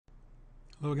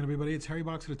Hello again, everybody. It's Harry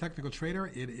Box, the Technical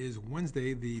Trader. It is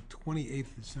Wednesday, the 28th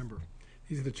of December.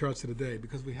 These are the charts of the day.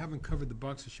 Because we haven't covered the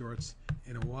boxer shorts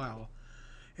in a while,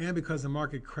 and because the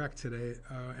market cracked today,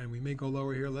 and we may go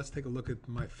lower here, let's take a look at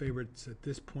my favorites at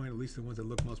this point, at least the ones that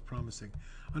look most promising.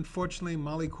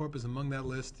 Unfortunately, Corp is among that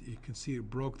list. You can see it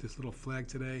broke this little flag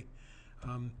today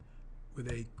with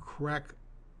a crack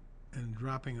and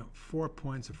dropping up 4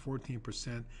 points of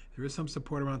 14%. There is some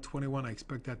support around 21. I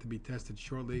expect that to be tested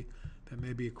shortly. That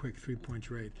may be a quick 3-point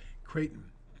trade. Kraton.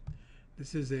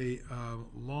 This is a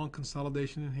long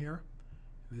consolidation in here.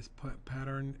 This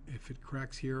pattern, if it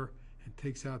cracks here and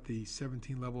takes out the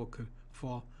 17 level, could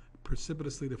fall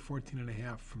precipitously to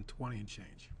 14.5 from 20 and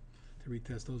change to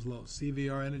retest those lows.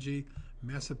 CVR energy,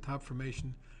 massive top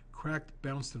formation, cracked,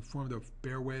 bounced, and formed a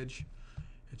bear wedge.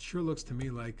 It sure looks to me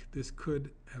like this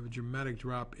could have a dramatic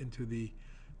drop into the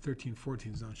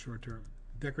 13-14 zone short term.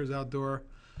 Decker's Outdoor,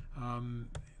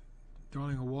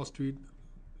 Darling of Wall Street,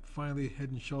 finally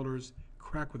head and shoulders,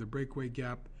 crack with a breakaway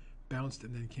gap, bounced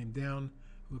and then came down.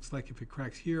 Looks like if it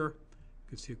cracks here, you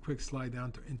could see a quick slide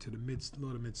down into the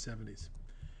low to mid 70s.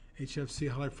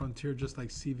 HFC, HollyFrontier, just like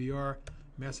CVR,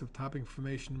 massive topping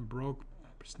formation, broke,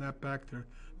 snapped back to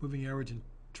moving average and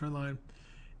trend line.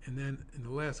 And then in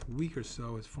the last week or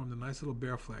so, has formed a nice little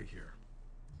bear flag here.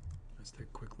 Let's take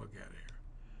a quick look at it here.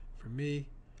 For me,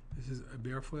 this is a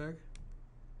bear flag.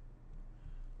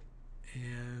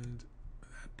 And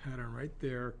that pattern right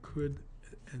there could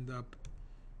end up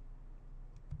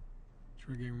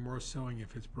triggering more selling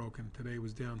if it's broken. Today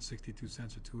was down 62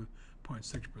 cents or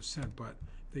 2.6%, but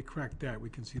if they crack that,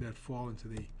 we can see that fall into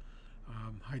the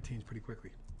high teens pretty quickly.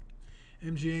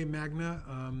 MGA Magna.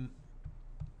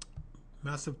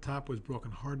 Massive top was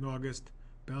broken hard in August,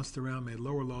 bounced around, made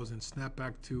lower lows, and snapped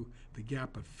back to the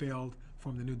gap, but failed,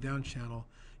 formed a new down channel,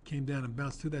 came down and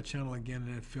bounced to that channel again, and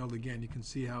then it failed again. You can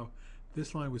see how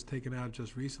this line was taken out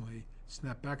just recently,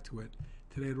 snapped back to it.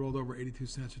 Today it rolled over 82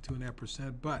 cents or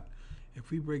 2.5%, but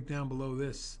if we break down below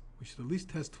this, we should at least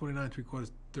test 29.75,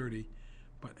 30,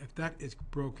 but if that is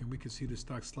broken, we can see the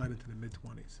stock slide into the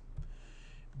mid-20s.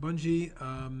 Bunge,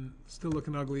 still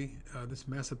looking ugly. This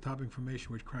massive topping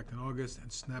formation, which cracked in August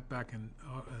and snapped back in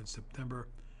September,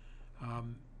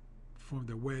 formed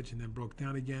a wedge and then broke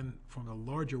down again, formed a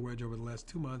larger wedge over the last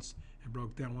 2 months and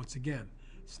broke down once again.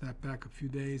 Snapped back a few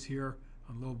days here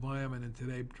on low volume, and then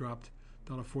today dropped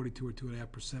 $1.42 or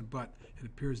 2.5%, but it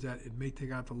appears that it may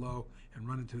take out the low and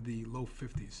run into the low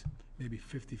 50s, maybe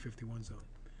 50, 51 zone.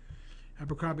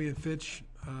 Abercrombie and Fitch,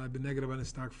 I've been negative on this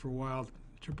stock for a while.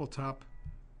 Triple top.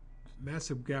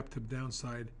 Massive gap to the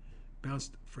downside,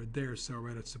 bounced for a day or so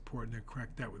right at support, and then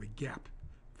cracked that with a gap.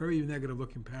 Very negative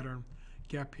looking pattern.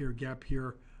 Gap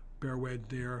here, bear wedge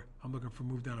there. I'm looking for a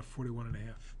move down to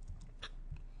 41.5.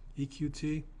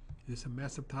 EQT, is this a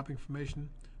massive topping formation?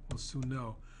 We'll soon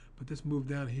know. But this move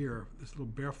down here, this little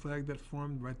bear flag that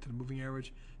formed right to the moving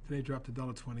average, today dropped to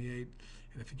 $1.28.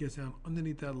 And if it gets down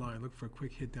underneath that line, look for a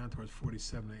quick hit down towards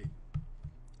 47.8.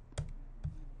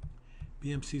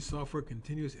 BMC software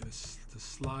continues to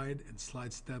slide and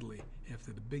slide steadily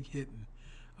after the big hit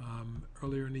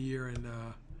earlier in the year in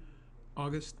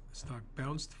August. The stock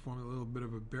bounced, formed a little bit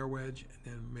of a bear wedge,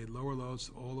 and then made lower lows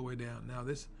all the way down. Now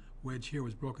this wedge here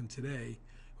was broken today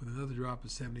with another drop of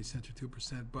 70 cents or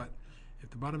 2%, but if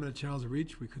the bottom of the channel is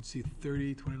reached, we could see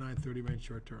 30, 29, 30 range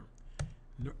short term.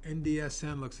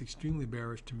 NDSN looks extremely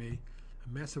bearish to me. A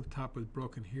massive top was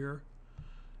broken here.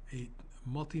 A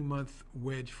multi-month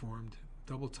wedge formed.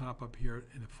 Double top up here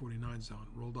in the 49 zone,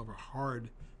 rolled over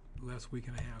hard last week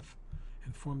and a half,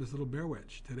 and formed this little bear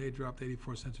wedge. Today it dropped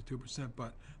 84 cents or 2%,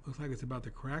 but looks like it's about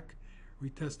to crack,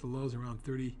 retest the lows around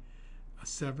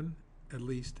 37 at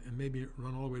least, and maybe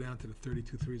run all the way down to the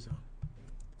 32.3 zone.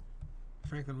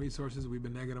 Franklin Resources, we've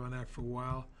been negative on that for a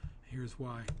while. Here's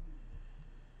why.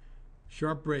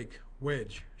 Sharp break,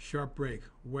 wedge, sharp break,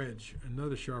 wedge,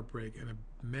 another sharp break, and a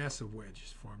massive wedge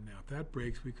is formed now. If that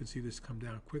breaks, we could see this come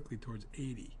down quickly towards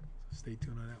 80. So stay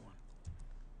tuned on that one.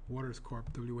 Waters Corp,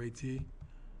 WAT,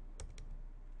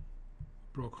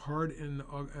 broke hard in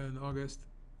August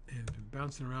and been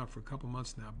bouncing around for a couple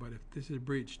months now. But if this is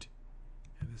breached,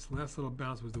 and this last little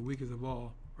bounce was the weakest of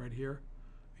all right here,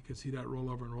 we could see that roll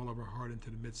over and roll over hard into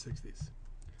the mid-60s.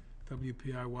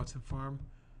 WPI Watson Farm,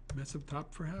 massive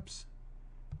top perhaps.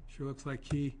 Sure looks like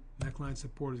key neckline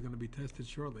support is going to be tested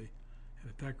shortly. And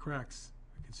if that cracks,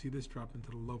 we can see this drop into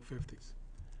the low 50s.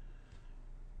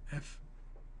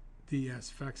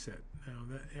 FDS, FactSet. Now,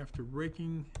 that after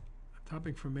breaking a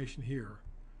topping formation here,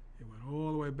 it went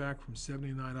all the way back from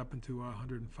 79 up into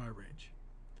 105 range.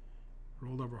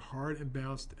 Rolled over hard and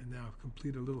bounced, and now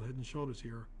completed a little head and shoulders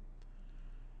here.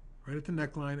 right at the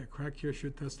neckline. A crack here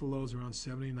should test the lows around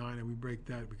 79, and we break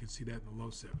that. We can see that in the low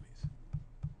 70s.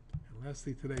 And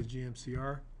lastly, today's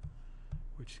GMCR,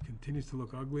 which continues to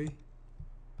look ugly.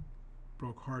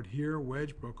 Broke hard here,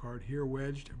 wedged, broke hard here,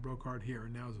 wedged, and broke hard here,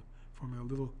 and now is forming a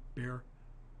little bear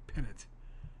pennant.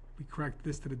 If we crack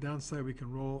this to the downside, we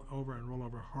can roll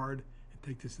over hard and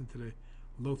take this into the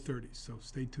low 30s. So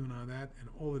stay tuned on that. And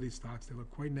all of these stocks, they look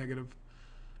quite negative.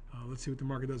 Let's see what the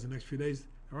market does in the next few days.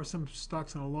 There are some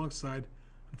stocks on the long side.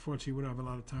 Unfortunately, we don't have a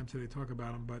lot of time today to talk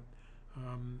about them, but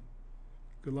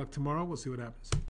good luck tomorrow. We'll see what happens.